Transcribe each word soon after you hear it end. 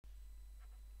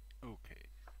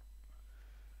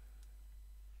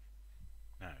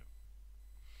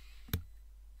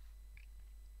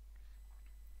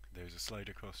there's a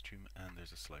slider costume and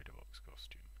there's a slider box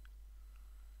costume.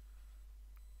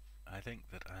 I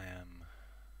think that I'm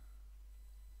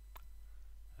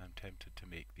tempted to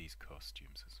make these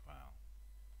costumes as well.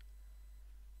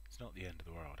 It's not the end of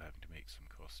the world having to make some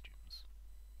costumes.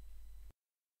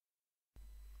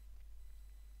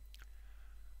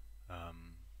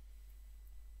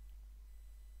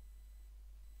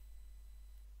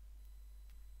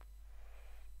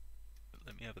 But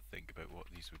let me have a think about what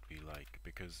these would be like,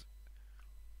 because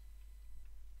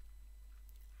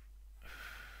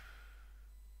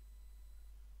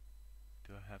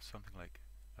do I have something like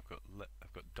I've got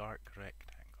dark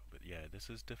rectangle, but yeah, this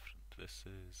is different. This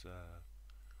is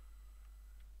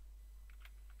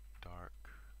dark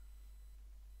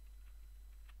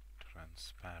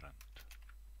transparent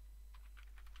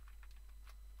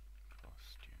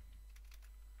costume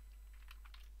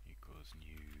equals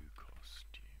new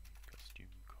costume,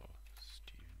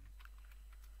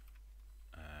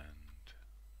 and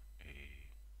a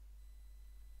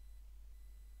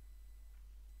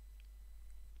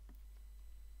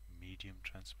medium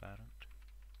transparent,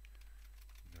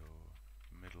 no,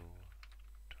 middle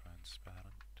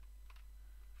transparent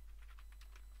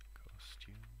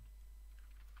costume,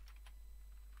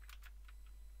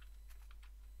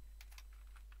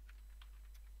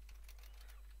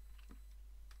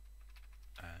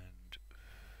 and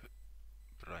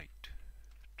bright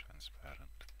transparent.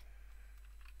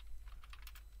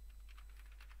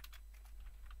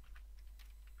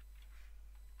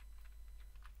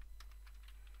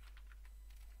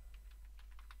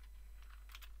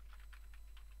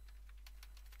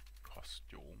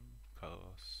 Costume.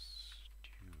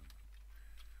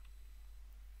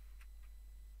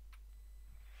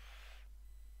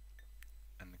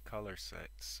 And the color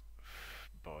sets,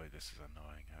 boy, this is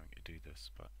annoying having to do this,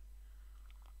 but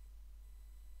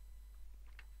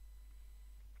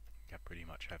I pretty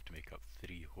much have to make up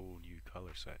 3 whole new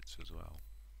color sets as well,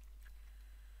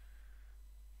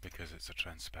 because it's a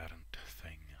transparent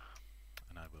thing.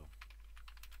 And I will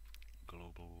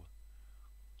global,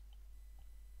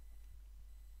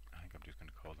 I think I'm just going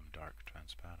to call them dark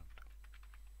transparent.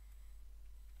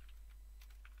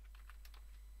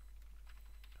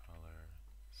 Color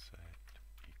set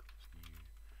equals new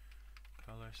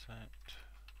color set,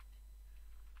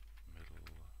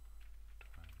 middle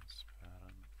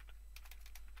transparent,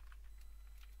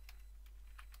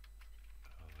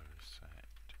 color set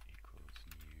equals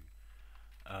new.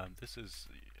 This is,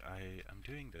 I'm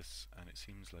doing this and it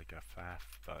seems like a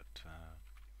faff, but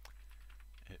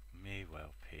it may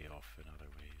well pay off in other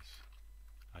ways.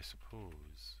 I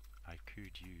suppose I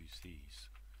could use these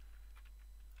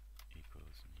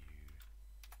equals new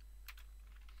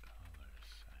color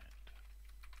set.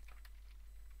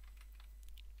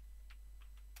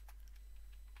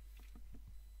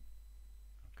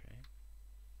 Okay.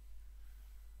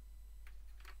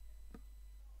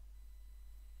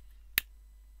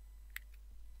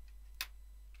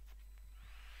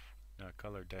 Now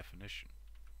color definition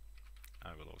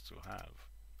I will also have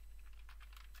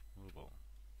global.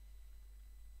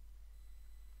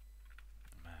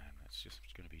 Man, it's just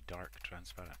going to be dark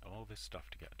transparent. All this stuff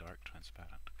to get a dark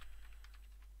transparent.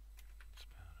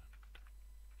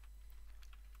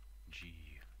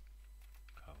 G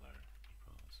color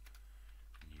equals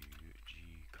new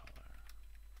G color.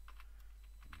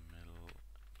 Middle.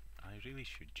 I really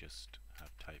should just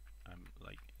have type.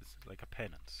 Like, it's like a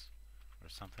penance or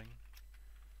something.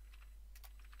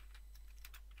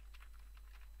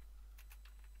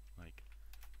 Like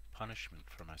punishment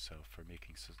for myself for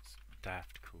making such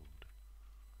daft code.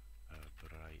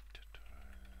 Bright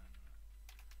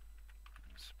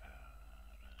transparent.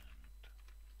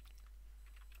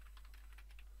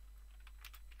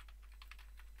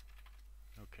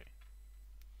 Okay.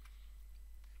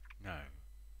 Now,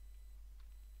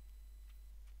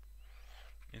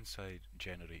 inside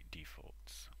generate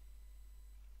defaults.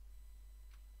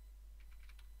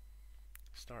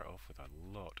 Start off with a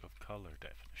lot of color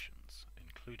definitions,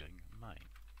 including mine.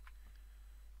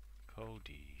 Call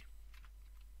D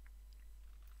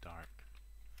dark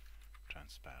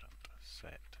transparent,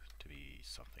 set to be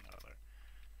something or other.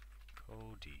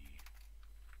 Call D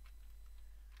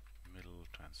middle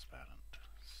transparent,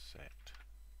 set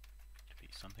to be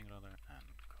something or other,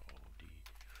 and call D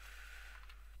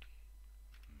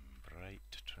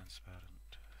bright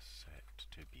transparent, set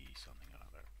to be something or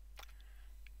other.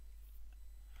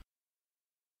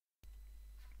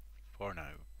 For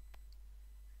now,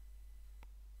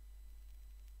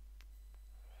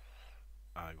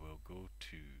 I will go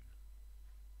to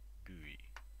GUI.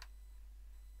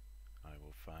 I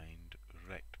will find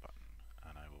rect button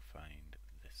and I will find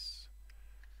this.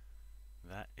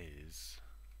 that is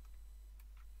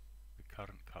the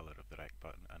current color of the rect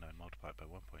button, and I multiply it by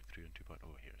 1.3 and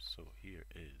 2.0 here. So here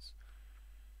is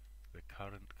the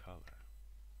current color.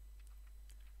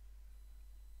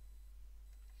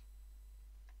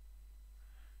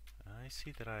 I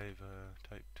see that I've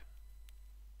typed.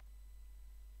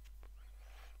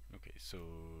 Okay, so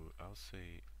I'll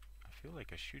say, I feel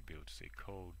like I should be able to say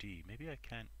call D. Maybe I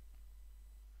can't.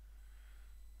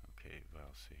 Okay, well,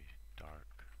 I'll say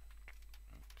dark,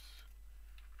 oops,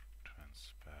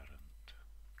 transparent,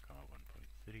 comma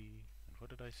 1.3, and what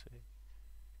did I say?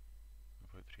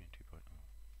 1.3 and 2.0.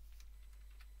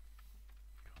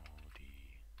 Call D,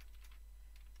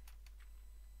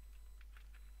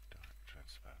 dark,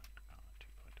 transparent, comma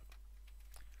 2.0,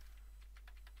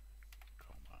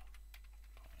 comma,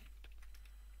 point.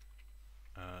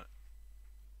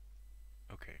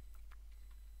 Okay.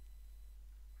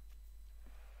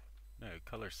 Now,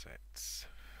 color sets.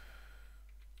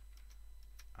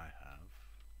 I have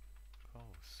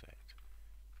call set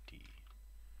D,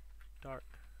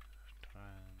 dark,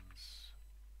 transparent,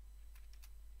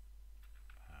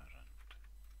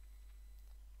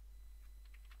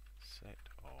 set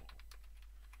all,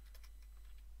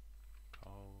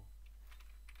 call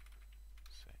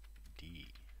set D,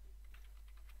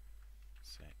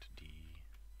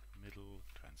 middle,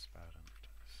 transparent,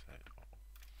 set all,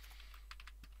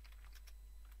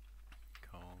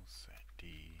 call set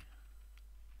D,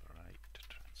 bright,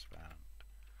 transparent,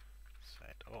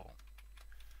 set all.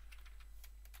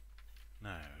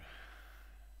 Now,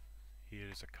 here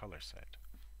is a color set.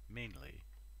 Mainly,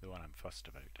 the one I'm fussed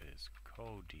about is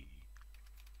call D,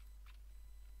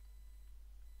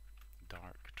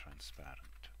 dark,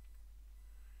 transparent.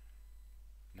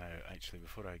 Now, actually,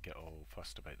 before I get all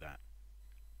fussed about that,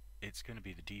 it's going to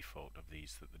be the default of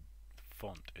these that the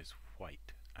font is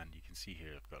white, and you can see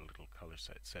here I've got a little color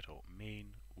set all,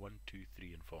 main, 1, 2,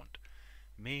 3 and font.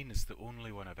 Main is the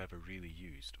only one I've ever really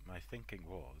used. My thinking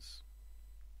was,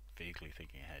 vaguely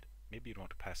thinking ahead, maybe you'd want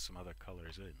to pass some other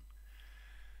colors in.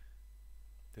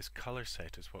 This color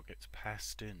set is what gets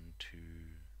passed into,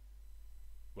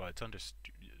 well, it's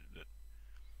understood that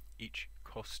each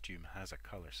costume has a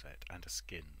color set and a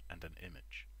skin and an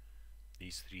image.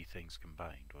 These three things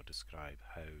combined will describe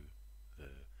how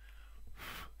the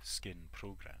skin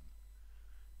program,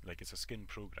 like it's a skin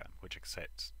program which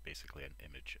accepts basically an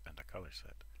image and a color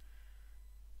set.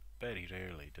 Very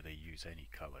rarely do they use any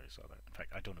colors other. In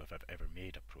fact, I don't know if I've ever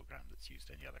made a program that's used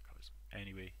any other colors.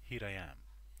 Anyway, here I am.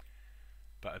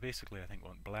 But I think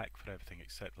want black for everything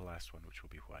except the last one, which will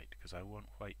be white, because I want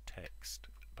white text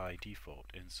by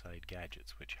default inside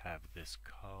gadgets which have this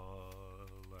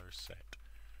color set.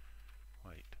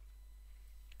 White.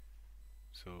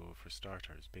 So for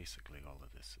starters, basically all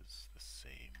of this is the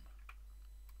same,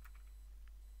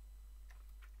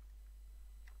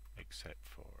 except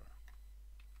for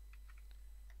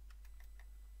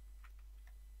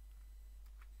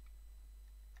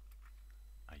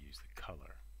I use the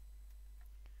color.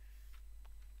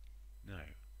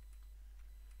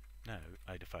 Now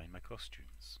I define my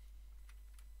costumes.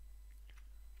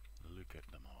 Look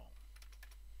at them all.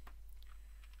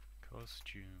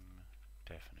 Costume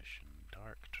definition,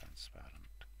 dark,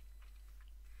 transparent,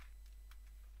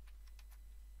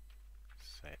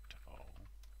 set all.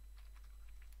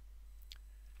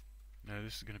 Now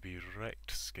this is going to be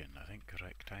rect skin, I think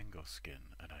rectangle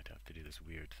skin, and I'd have to do this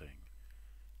weird thing.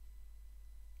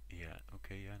 Yeah,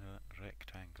 okay, yeah, no,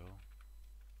 rectangle.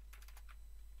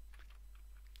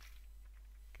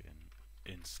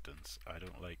 Instance. I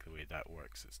don't like the way that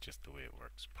works, it's just the way it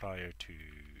works. Prior to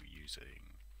using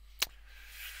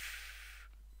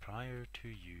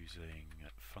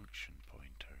function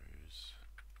pointers,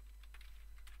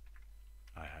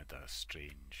 I had a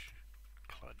strange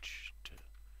kludge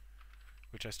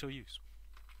which I still use.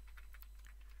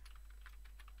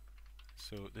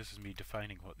 So this is me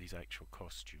defining what these actual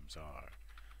costumes are.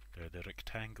 They're the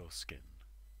rectangle skin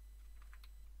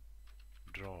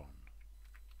drawn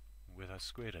with a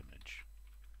square image,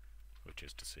 which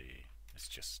is to say it's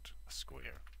just a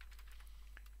square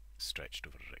stretched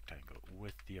over a rectangle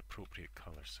with the appropriate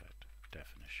color set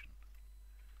definition.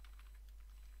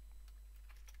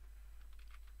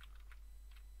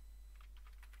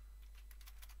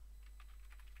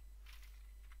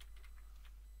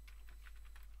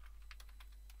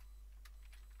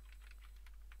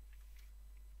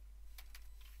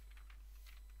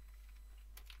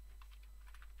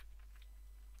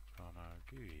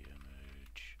 GUI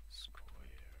image, square,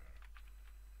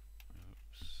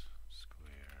 oops,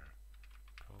 square,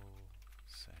 call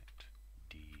set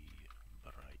D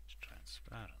bright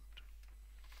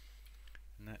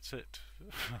that's it.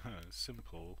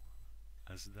 Simple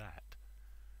as that.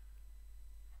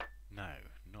 Now,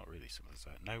 not really simple as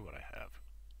that. Now what I have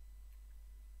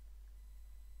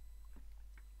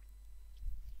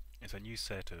is a new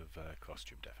set of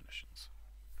costume definitions,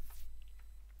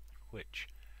 which,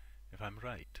 if I'm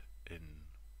right in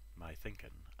my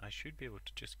thinking, I should be able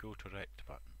to just go to rect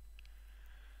button,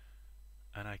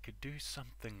 and I could do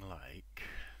something like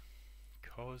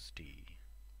cos d.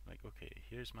 Like, okay,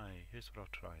 here's what I'll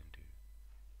try and do.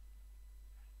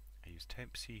 I use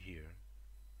temp C here,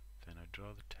 then I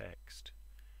draw the text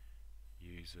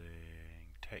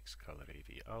using text color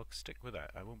AV. I'll stick with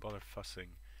that. I won't bother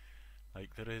fussing.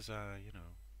 Like, there is a,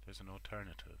 there's an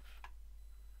alternative.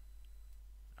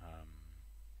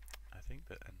 I think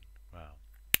that, well,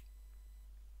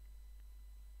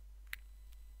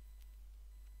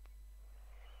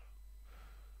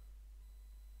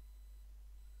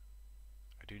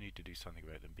 I do need to do something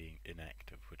about them being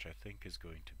inactive, which I think is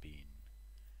going to be.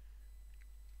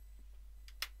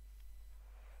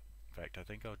 In fact, I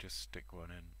think I'll just stick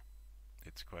one in.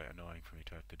 It's quite annoying for me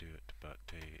to have to do it, but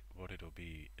what it'll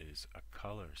be is a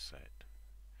color set.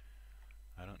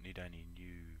 I don't need any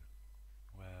new,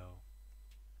 well,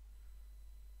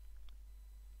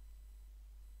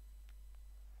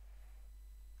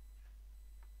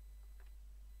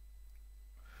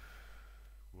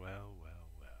 well.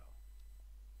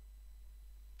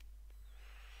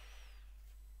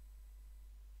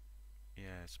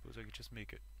 Yeah, I suppose I could just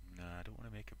make it, nah, I don't want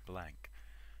to make it blank.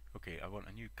 Okay, I want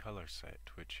a new color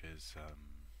set, which is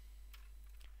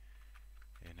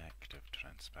inactive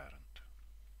transparent.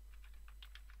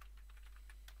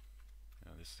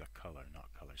 No, this is a color,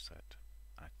 not color set.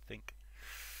 I think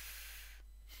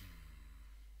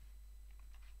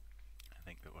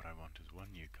that what I want is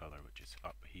one new color, which is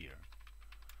up here,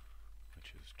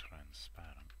 which is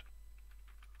transparent.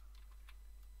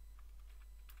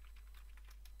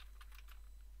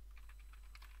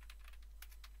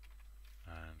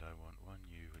 And I want one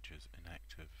new, which is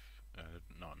inactive,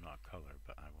 not a color,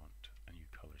 but I want a new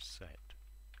color set,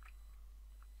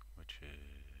 which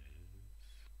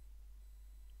is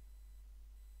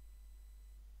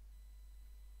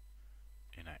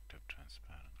inactive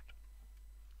transparent.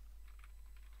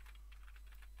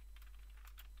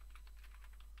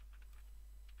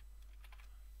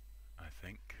 I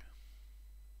think,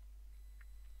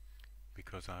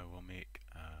 because I will make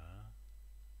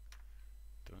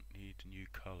don't need new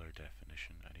color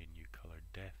definition, I need new color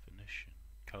definition.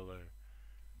 Color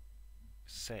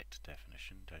set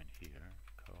definition down here.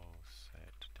 Call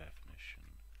set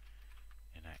definition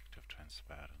inactive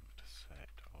transparent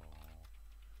set all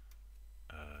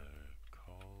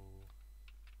call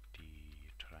d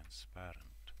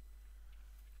transparent,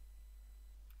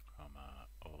 comma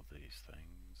all these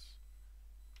things,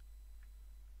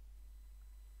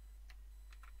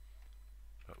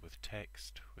 but with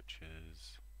text which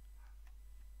is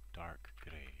dark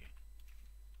grey.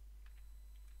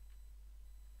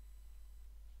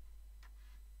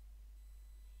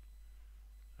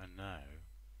 And now,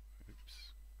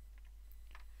 oops,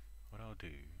 what I'll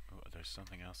do, oh, there's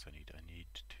something else I need. I need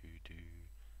to do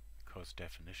cos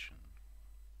definition,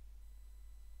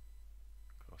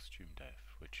 costume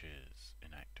def, which is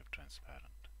inactive transparent.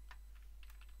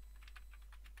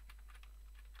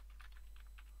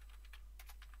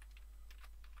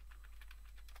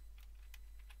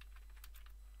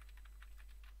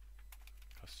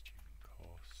 Costume.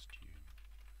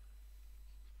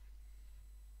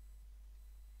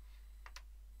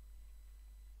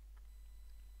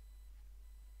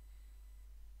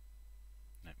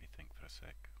 Let me think for a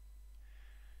sec.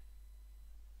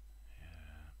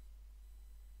 Yeah.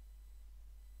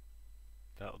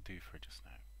 That'll do for just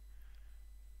now.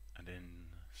 And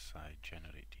inside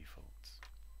generate defaults,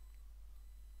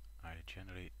 I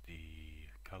generate the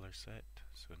color set,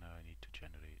 so now I need to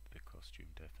generate the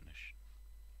costume definition.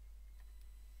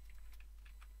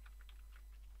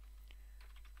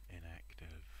 Inactive.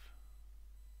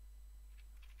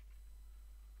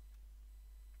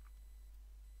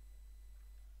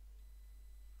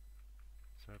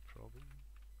 Is that a problem?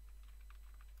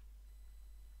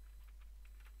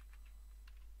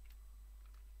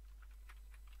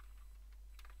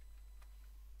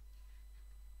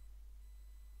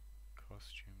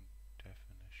 Costume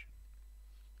definition.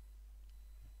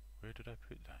 Where did I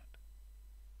put that?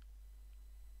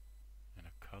 In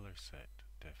a color set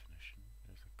definition.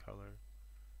 There's a color.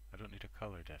 I don't need a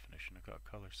color definition. I've got a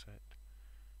color set.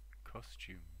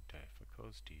 Costume def. A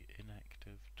cosd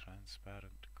inactive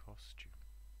transparent costume.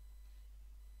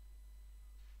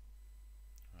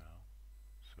 Well,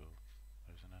 so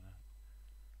there's an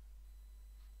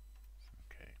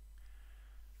okay.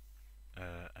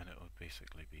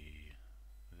 basically be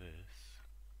this,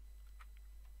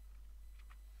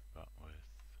 but with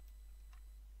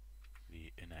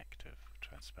the inactive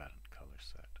transparent color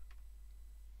set.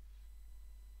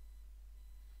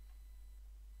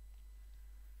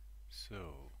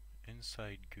 So,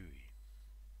 inside GUI,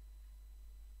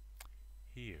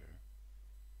 here,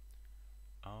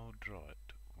 I'll draw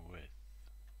it with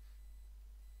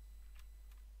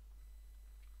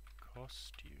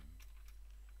costume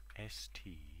st,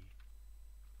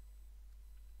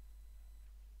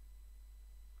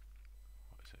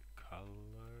 what is it,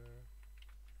 color,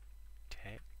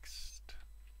 text,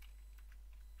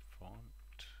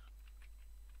 font,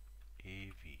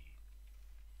 AV.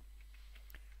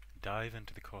 Dive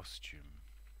into the costume,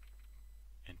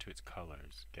 into its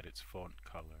colors, get its font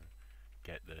color,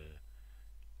 get the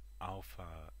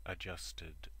alpha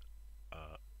adjusted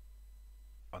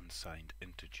unsigned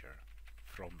integer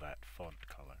from that font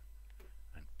color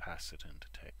and pass it into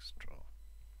text draw.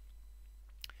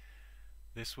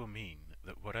 This will mean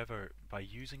that whatever, by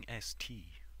using st,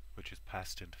 which is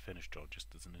passed into finish draw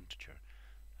just as an integer,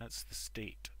 that's the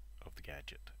state of the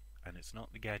gadget, and it's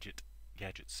not the gadget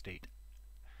state.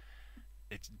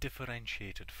 It's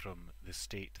differentiated from the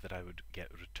state that I would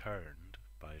get returned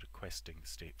by requesting the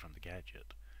state from the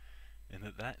gadget, in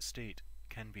that that state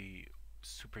can be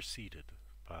superseded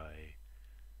by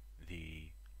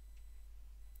the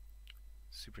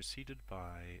superseded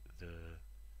by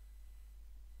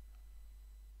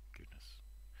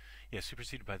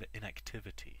the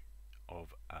inactivity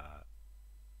of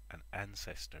an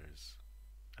ancestor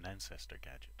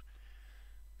gadget.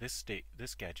 This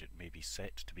gadget may be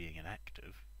set to being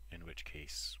inactive, in which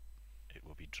case it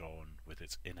will be drawn with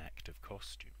its inactive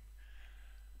costume.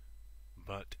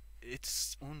 But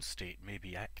its own state may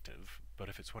be active, but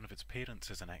if it's one of its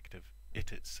parents is inactive,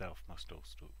 it itself must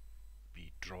also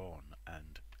be drawn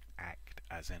and act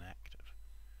as inactive.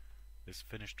 This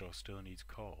finish draw still needs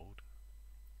called,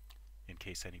 in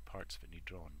case any parts of it need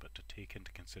drawn, but to take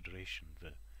into consideration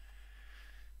the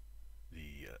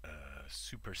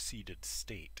superseded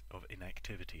state of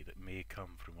inactivity that may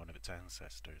come from one of its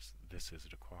ancestors, this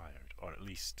is required, or at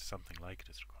least something like it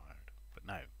is required. But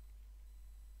now,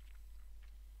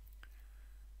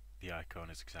 the icon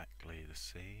is exactly the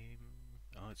same.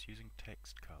 Oh, it's using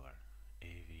text color,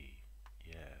 AV.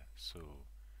 Yeah, so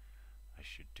I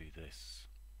should do this.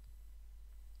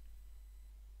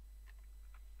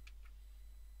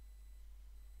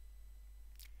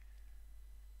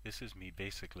 This is me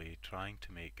basically trying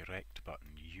to make rect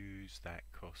button use that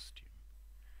costume.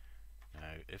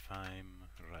 Now, if I'm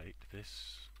right,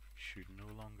 this should no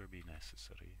longer be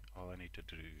necessary. All I need to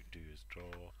do is draw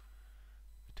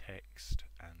the text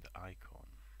and the icon,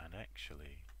 and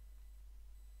actually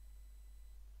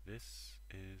this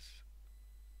is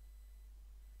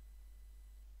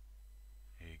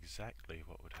exactly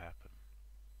what would happen.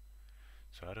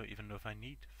 So I don't even know if I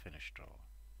need finish draw.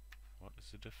 What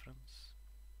is the difference?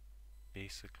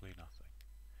 Basically nothing.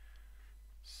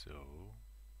 So,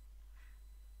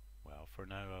 well, for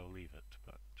now I'll leave it,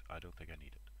 but I don't think I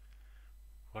need it.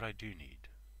 What I do need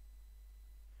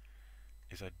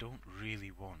is I don't really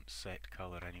want set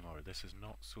color anymore. This is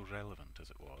not so relevant as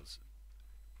it was.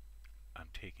 I'm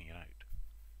taking it out.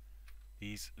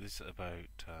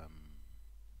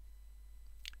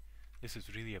 This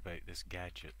is really about this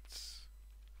gadgets.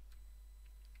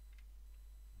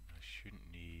 I shouldn't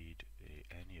need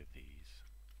any of these,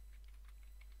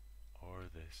 or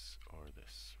this,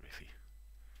 really.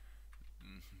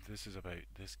 This is about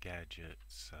this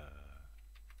gadget's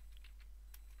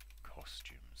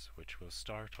costumes, which will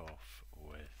start off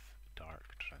with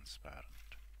dark transparent.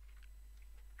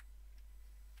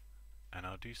 And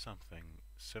I'll do something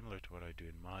similar to what I do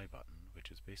in my button,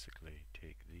 which is basically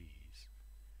take these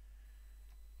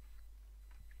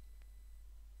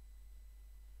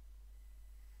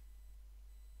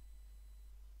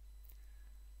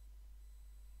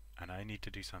and I need to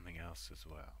do something else as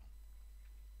well,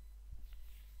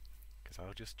 because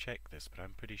I'll just check this, but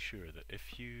I'm pretty sure that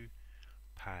if you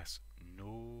pass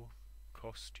no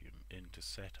costume into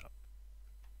setup,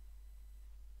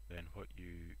 then what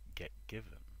you get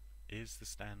given is the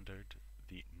standard,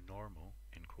 the normal,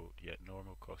 in quote, yet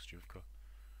normal costume.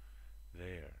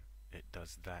 There, it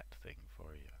does that thing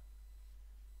for you.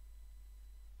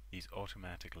 These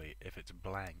automatically, if it's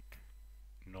blank,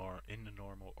 in the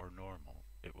normal or normal,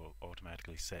 it will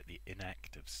automatically set the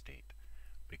inactive state,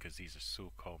 because these are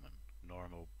so common.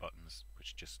 Normal buttons,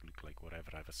 which just look like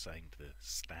whatever I've assigned the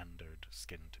standard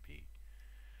skin to be.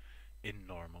 In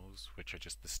normals, which are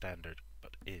just the standard,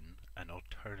 but in an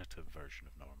alternative version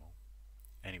of normal.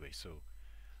 Anyway, so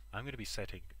I'm going to be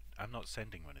setting I'm not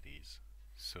sending one of these,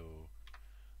 so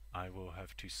I will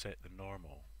have to set the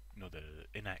normal, no, the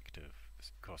inactive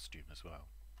costume as well.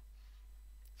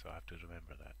 So I have to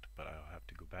remember that, but I'll have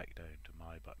to go back down to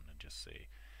my button and just say,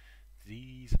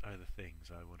 these are the things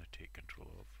I want to take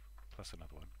control of, plus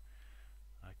another one.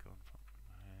 Icon from,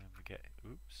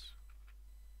 oops.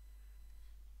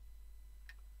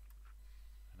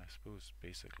 And I suppose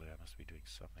basically I must be doing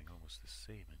something almost the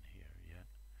same in here yet.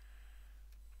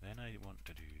 Then I want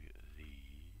to do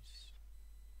these.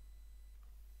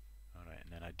 Alright,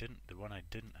 and then the one I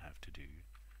didn't have to do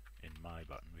in my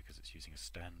button because it's using a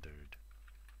standard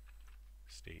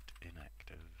state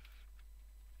inactive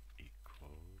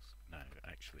equals, now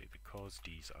actually the cos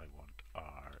Ds I want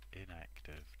are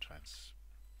inactive transparent,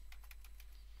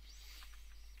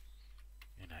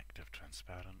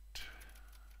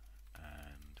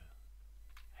 and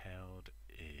held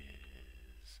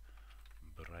is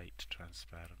bright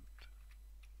transparent,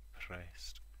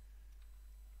 pressed,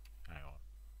 hang on,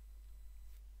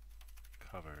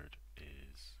 covered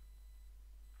is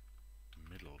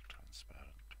middle transparent.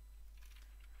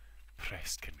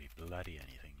 Pressed can be bloody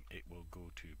anything. It will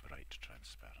go to bright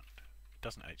transparent. It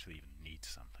doesn't actually even need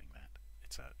something that.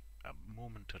 It's a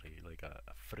momentary, like a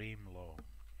frame long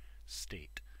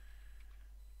state.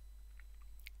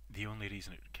 The only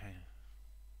reason it can...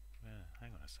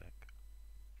 hang on a sec.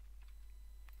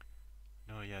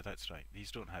 No, yeah, that's right.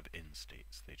 These don't have in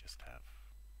states. They just have...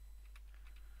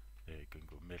 They can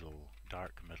go middle,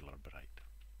 dark, middle, or bright.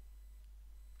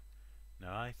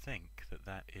 Now I think that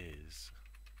that is...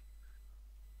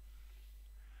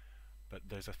 But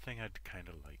there's a thing I'd kind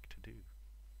of like to do.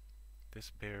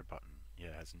 This bare button,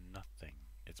 yeah, has nothing.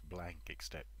 It's blank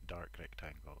except dark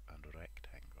rectangle and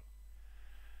rectangle.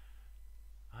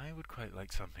 I would quite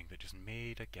like something that just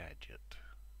made a gadget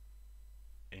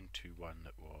into one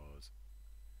that was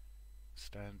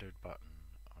standard button,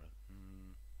 or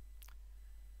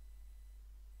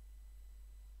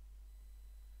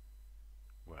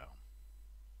well,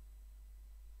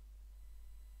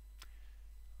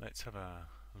 let's have a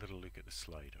little look at the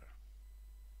slider.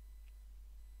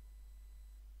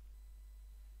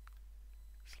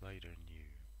 Slider new.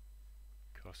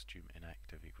 Costume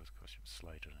inactive equals costume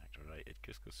slider inactive. Right, it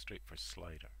just goes straight for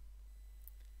slider.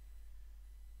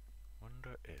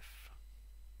 Wonder if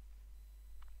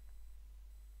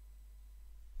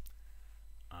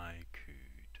I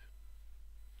could,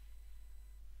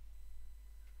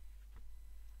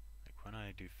 like when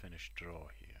I do finish draw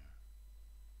here,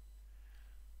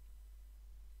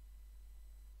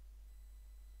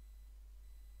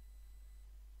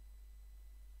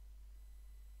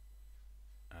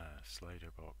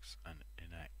 slider box and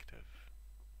inactive.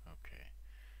 Okay.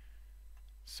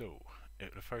 So,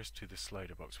 it refers to the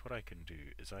slider box. What I can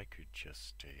do is I could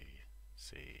just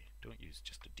say, don't use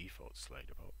just a default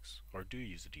slider box, or do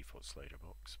use a default slider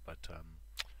box, but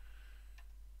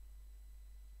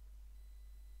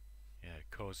yeah,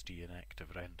 cos D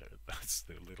inactive render, that's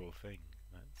the little thing.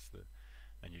 That's the,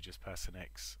 and you just pass an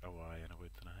X, a Y, and a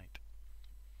width and a height.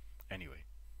 Anyway,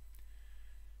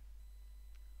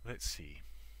 let's see.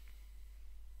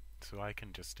 So I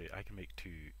can just I can make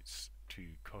two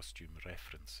costume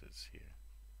references here,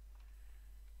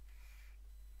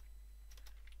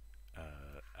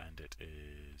 and it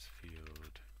is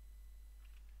field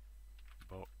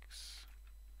box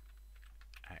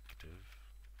active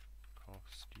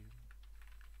costume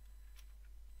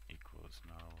equals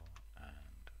null,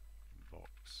 and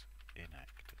box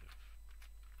inactive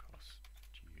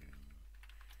costume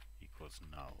equals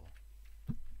null.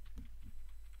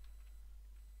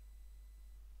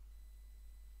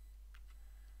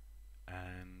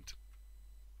 And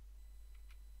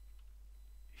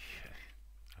yeah,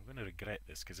 I'm going to regret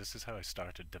this because this is how I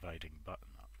started dividing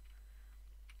button up.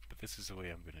 But this is the way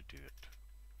I'm going to do it.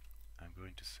 I'm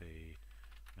going to say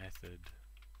method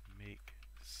make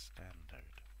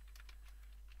standard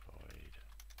void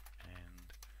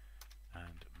end,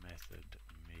 and method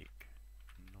make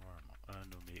normal,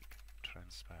 no, make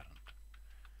transparent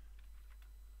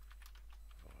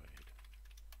void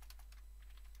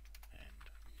end.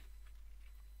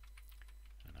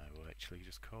 And I will actually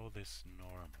just call this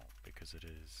normal because it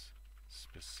is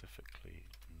specifically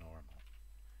normal.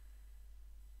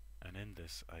 And in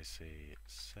this I say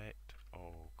set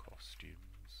all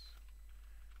costumes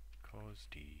cos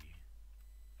D,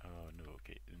 oh no,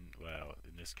 okay, well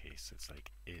in this case it's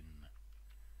like in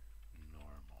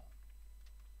normal.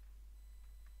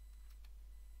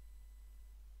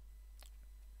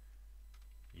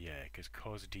 Yeah, because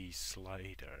cos D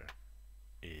slider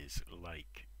is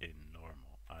like in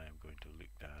normal. I am going to look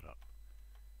that up.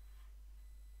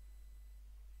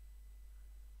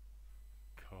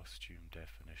 costume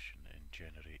definition in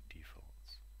generate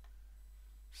defaults.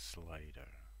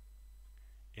 Slider.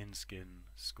 In skin,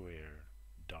 square,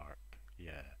 dark.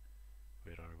 Yeah.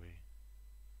 Where are we?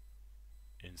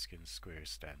 In skin, square,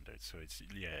 standard. So it's,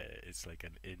 yeah, it's like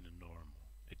an in normal.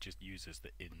 It just uses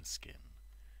the in skin.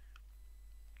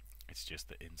 It's just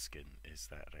the in skin is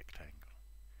that rectangle.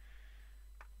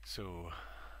 So,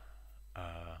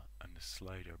 and the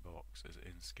slider box is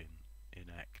in skin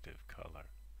inactive color.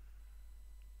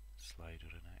 Slider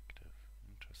inactive.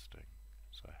 Interesting.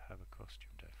 So I have a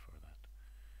costume def for that.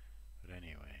 But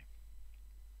anyway.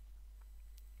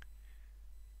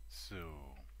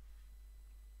 So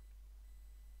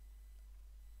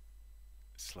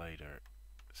slider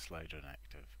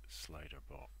inactive, slider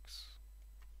box.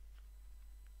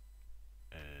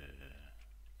 I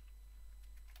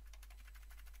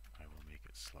will make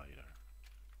it slider.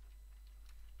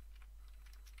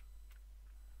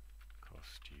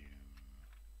 Costume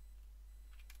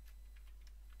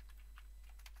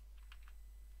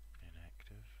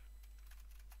inactive.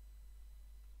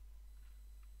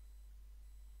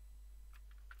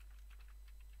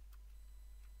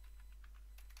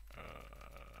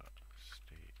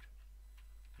 State.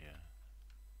 Yeah.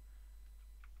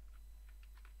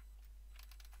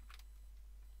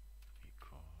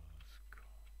 Equals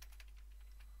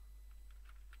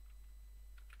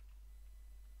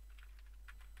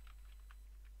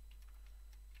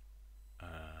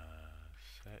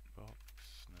set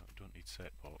box. No, don't need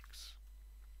set box.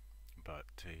 But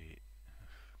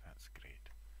that's great.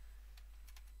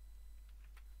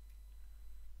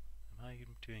 Am I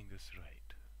doing this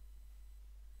right?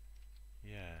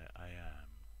 Yeah, I am.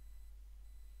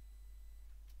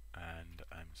 And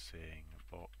I'm saying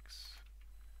box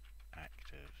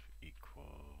active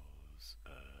equals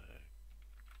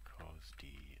cos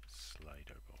d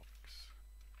slider box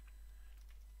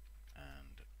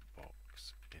and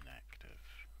box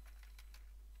inactive.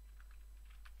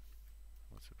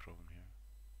 What's the problem here?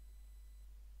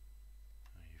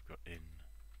 You've got in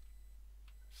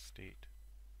state.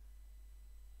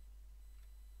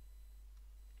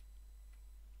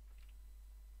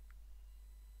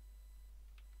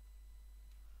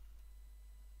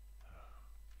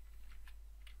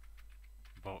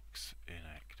 Box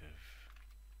inactive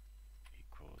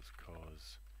equals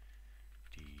cos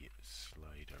d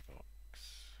slider box.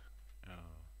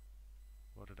 Oh,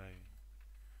 what do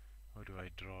I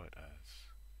draw it as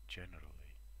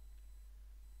generally?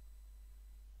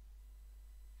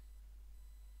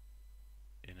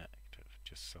 Inactive,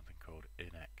 just something called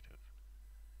inactive.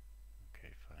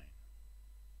 Okay, fine.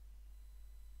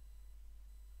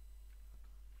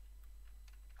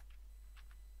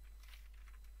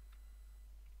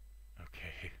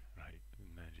 Okay, right,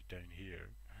 and then down here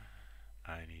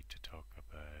I need to talk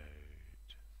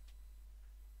about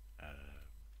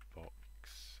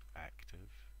box active.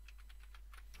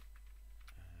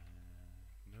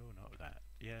 No, not that.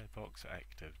 Yeah, box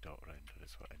active dot render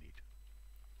is what I need.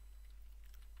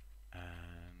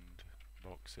 And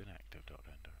box inactive dot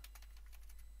render.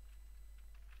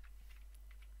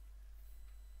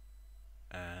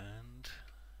 And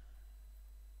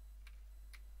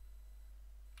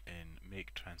in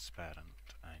make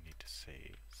transparent I need to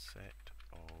say set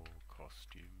all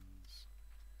costumes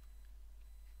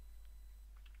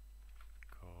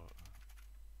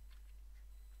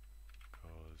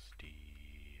cos d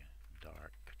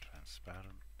dark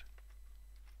transparent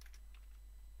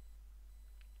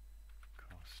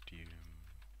costume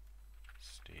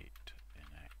state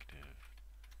inactive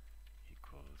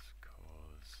equals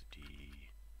cos d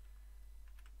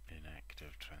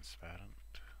inactive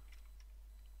transparent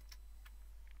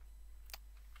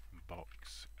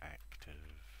box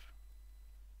active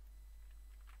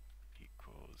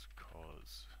equals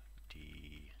cos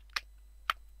d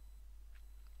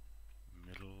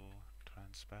middle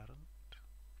transparent.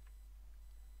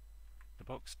 The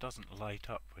box doesn't light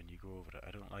up when you go over it,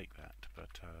 I don't like that,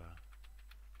 but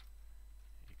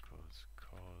equals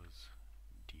cos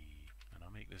d, and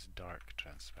I'll make this dark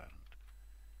transparent.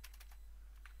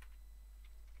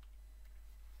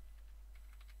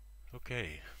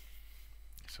 Okay,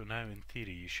 so now in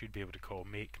theory you should be able to call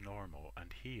make normal,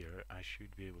 and here I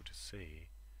should be able to say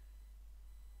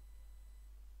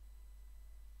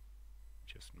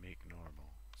just make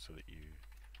normal so that you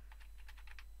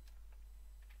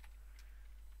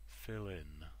fill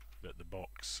in that the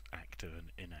box active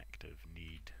and inactive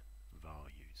need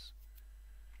values.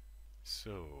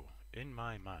 So in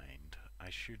my mind I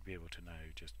should be able to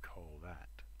now just call that.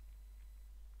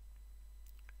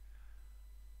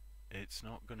 It's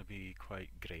not going to be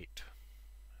quite great,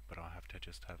 but I'll have to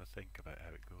just have a think about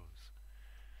how it goes.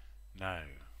 Now,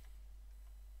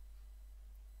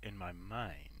 in my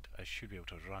mind, I should be able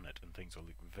to run it and things will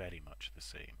look very much the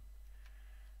same.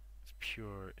 It's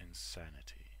pure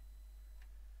insanity.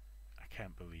 I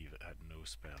can't believe it had no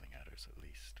spelling errors at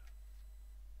least.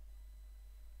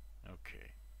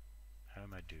 Okay, how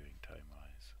am I doing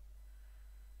time-wise?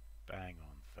 Bang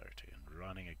on 30 and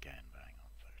running again bang on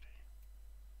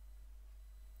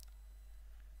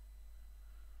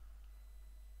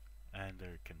 30. And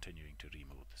they're continuing to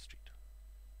remold the street.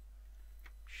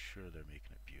 Sure, they're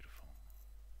making it beautiful.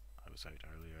 I was out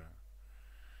earlier.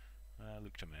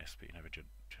 Looked a mess, but you never judge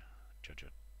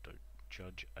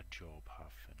a job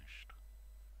half finished.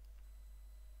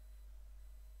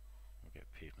 We'll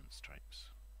get pavement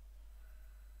stripes.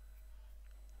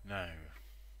 Now,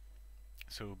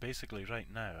 so basically right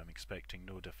now I'm expecting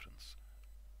no difference.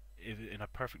 In a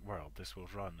perfect world this will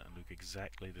run and look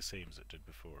exactly the same as it did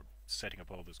before. Setting up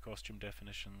all those costume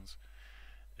definitions,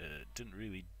 didn't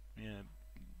really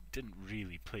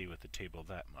play with the table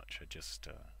that much. I just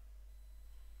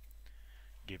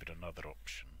gave it another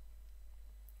option.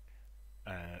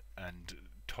 And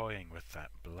toying with that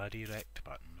bloody rect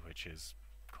button, which is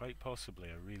quite possibly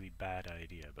a really bad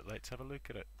idea, but let's have a look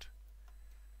at it.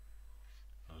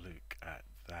 Look at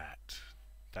that.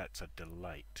 That's a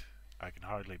delight. I can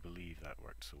hardly believe that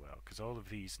worked so well, because all of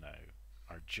these now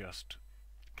are just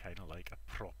kind of like a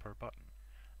proper button,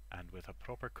 and with a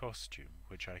proper costume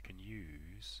which I can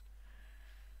use.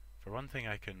 For one thing,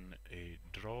 I can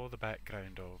draw the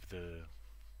background of the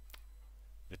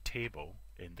table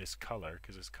in this color,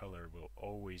 because this color will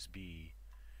always be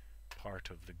part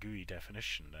of the GUI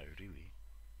definition now, really.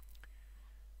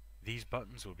 These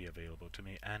buttons will be available to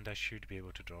me, and I should be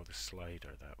able to draw the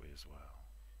slider that way as well.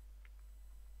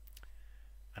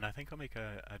 And I think I'll make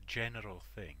a general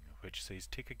thing which says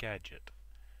take a gadget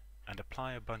and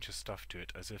apply a bunch of stuff to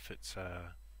it as if it's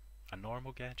a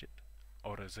normal gadget,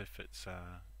 or as if it's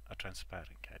a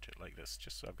transparent gadget like this,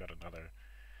 just so I've got another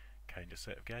kind of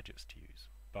set of gadgets to use.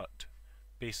 But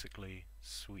basically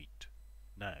sweet.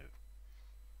 Now,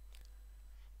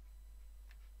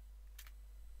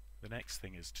 the next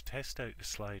thing is to test out the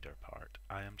slider part.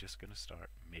 I am just going to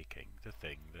start making the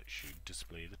thing that should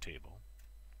display the table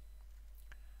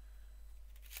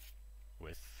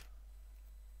with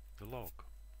the log.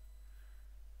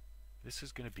 This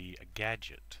is going to be a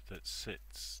gadget that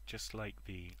sits just like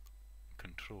the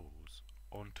controls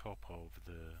on top of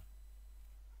the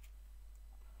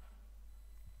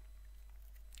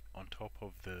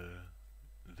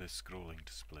scrolling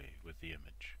display with the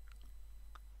image.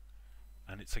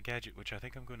 And it's a gadget which I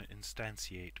think I'm going to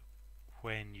instantiate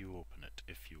when you open it,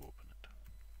 if you open it.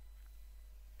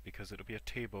 Because it'll be a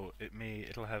table,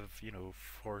 it'll have,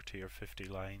 40 or 50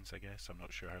 lines, I guess. I'm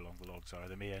not sure how long the logs are.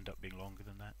 They may end up being longer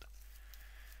than that.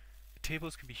 The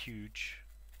tables can be huge.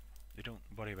 They don't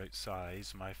worry about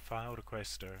size. My file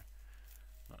requester,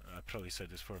 I probably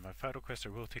said this before, my file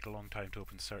requester will take a long time to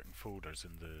open certain folders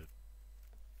in the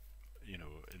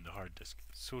in the hard disk.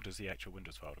 So does the actual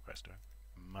Windows file requester.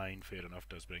 Mine, fair enough,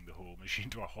 does bring the whole machine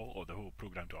to a halt, or the whole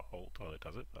program to a halt while it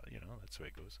does it, but that's the way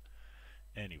it goes.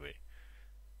 Anyway,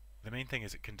 the main thing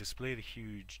is it can display the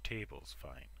huge tables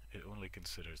fine. It only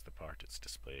considers the part it's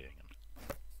displaying, and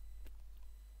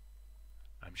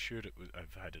I'm sure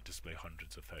I've had it display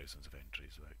hundreds of thousands of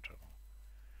entries without trouble.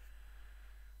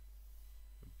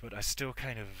 But I still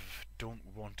kind of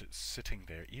don't want it sitting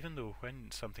there, even though when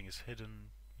something is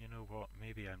hidden, you know what,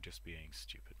 maybe I'm just being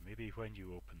stupid. Maybe when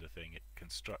you open the thing it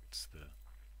constructs the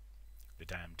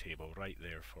damn table right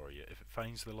there for you. If it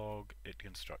finds the log, it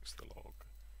constructs the log.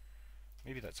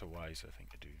 Maybe that's a wiser thing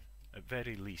to do. At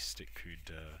very least it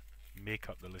could make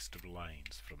up the list of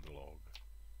lines from the log,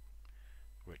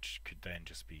 which could then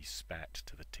just be spat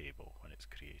to the table when it's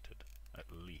created,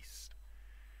 at least.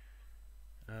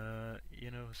 Oh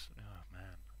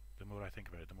man, the more I think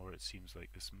about it, the more it seems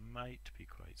like this might be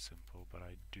quite simple, but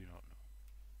I do not know.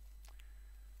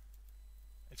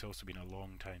 It's also been a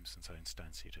long time since I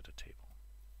instantiated a table.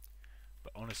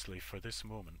 But honestly, for this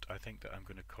moment, I think that I'm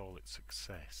going to call it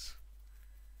success.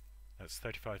 That's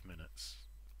 35 minutes.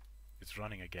 It's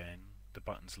running again. The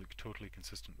buttons look totally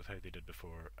consistent with how they did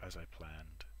before, as I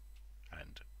planned.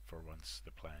 And for once,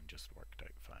 the plan just worked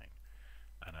out fine.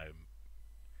 And I'm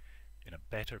in a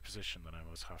better position than I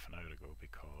was half an hour ago,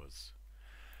 because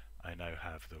I now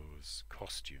have those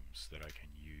costumes that I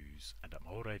can use, and I'm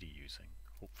already using,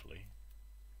 hopefully,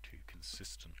 to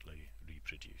consistently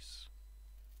reproduce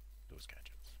those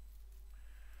gadgets.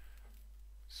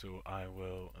 So I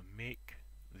will make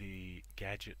the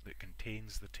gadget that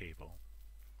contains the table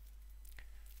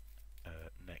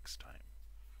next time.